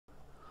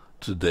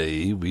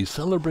Today we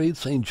celebrate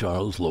St.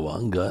 Charles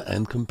Lwanga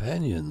and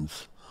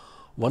companions.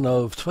 One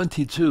of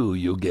 22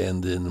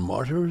 Ugandan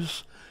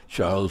martyrs,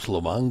 Charles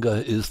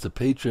Lwanga is the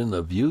patron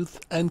of youth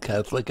and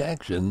Catholic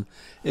action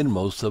in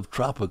most of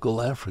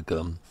tropical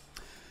Africa.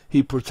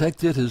 He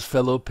protected his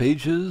fellow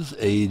pages,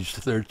 aged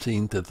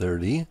 13 to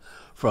 30,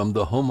 from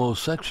the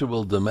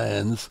homosexual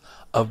demands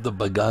of the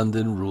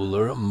Bagandan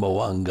ruler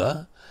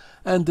Lwanga,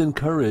 and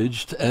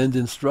encouraged and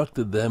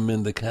instructed them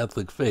in the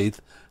Catholic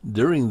faith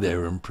during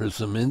their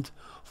imprisonment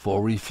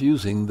for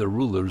refusing the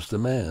ruler's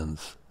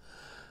demands.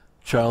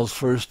 Charles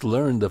first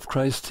learned of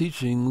Christ's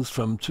teachings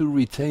from two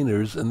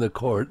retainers in the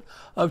court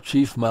of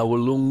Chief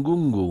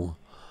Mawulungungu.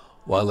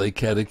 While a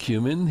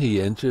catechumen,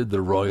 he entered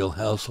the royal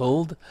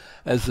household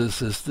as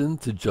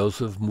assistant to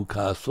Joseph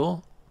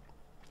Mukaso,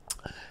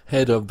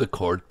 head of the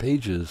court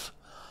pages.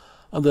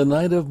 On the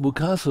night of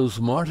Mukaso's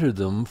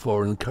martyrdom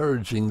for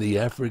encouraging the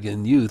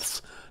African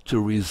youths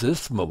to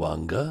resist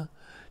Lwanga,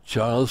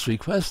 Charles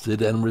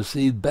requested and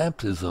received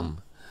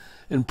baptism.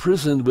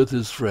 Imprisoned with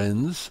his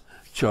friends,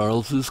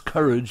 Charles's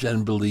courage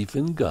and belief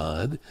in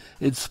God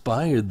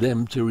inspired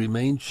them to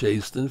remain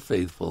chaste and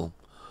faithful.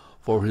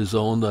 For his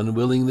own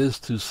unwillingness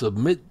to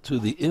submit to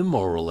the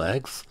immoral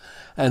acts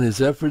and his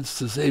efforts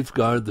to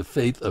safeguard the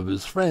faith of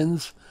his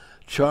friends,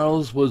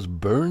 Charles was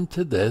burned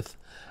to death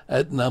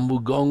at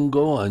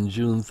Namugongo on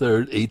June 3,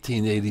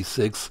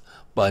 1886,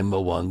 by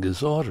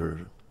Lwanga's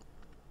order.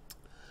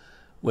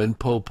 When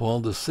Pope Paul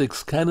VI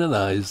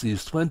canonized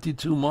these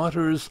 22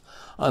 martyrs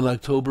on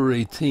October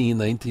 18,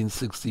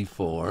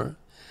 1964,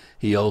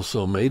 he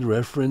also made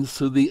reference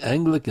to the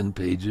Anglican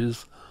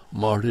pages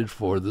martyred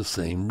for the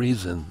same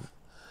reason.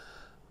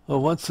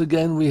 Well, once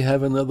again we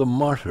have another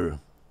martyr,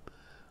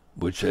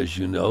 which, as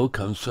you know,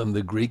 comes from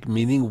the Greek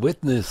meaning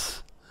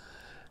witness.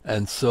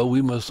 And so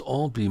we must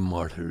all be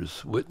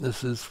martyrs,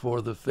 witnesses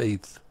for the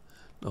faith,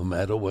 no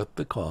matter what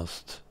the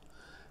cost.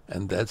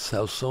 And that's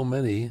how so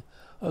many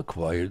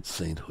acquired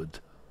sainthood.